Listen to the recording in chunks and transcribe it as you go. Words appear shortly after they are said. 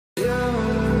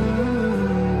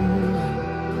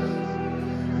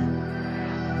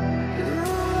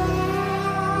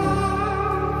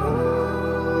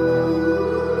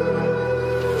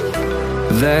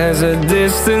there's a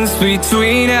distance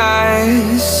between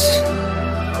us.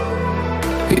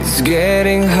 It's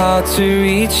getting hard to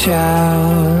reach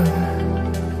out.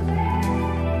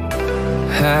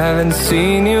 Haven't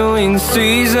seen you in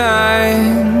seasons,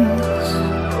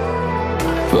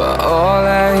 but all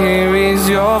I hear is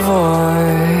your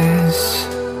voice.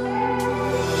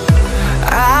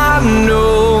 I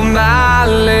know my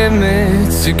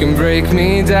limits, you can break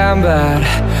me down, but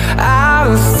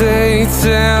I'll stay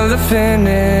till the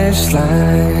finish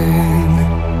line.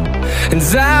 And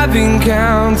I've been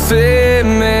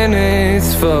counting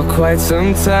minutes for quite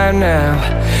some time now,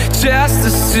 just to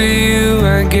see you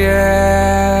again.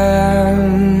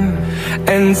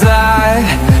 And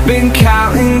I've been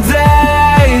counting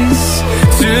days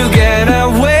to get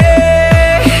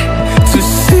away, to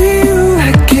see you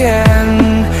again,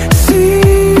 see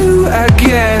you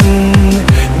again.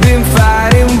 Been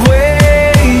fighting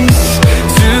ways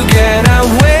to get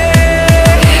away,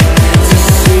 to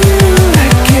see you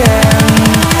again,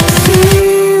 see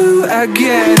you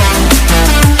again.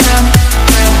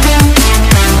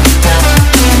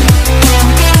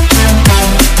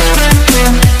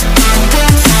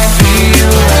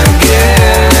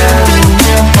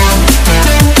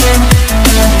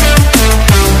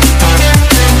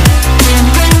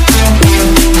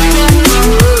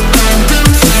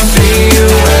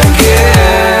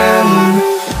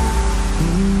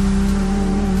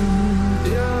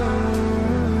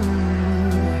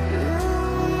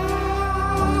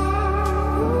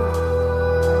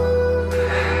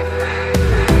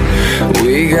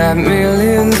 We got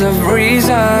millions of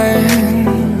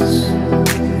reasons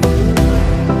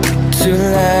to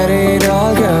let it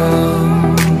all go.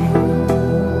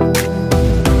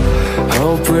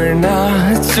 Hope we're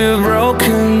not too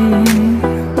broken.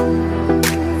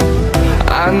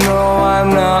 I know I'm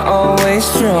not always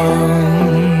strong.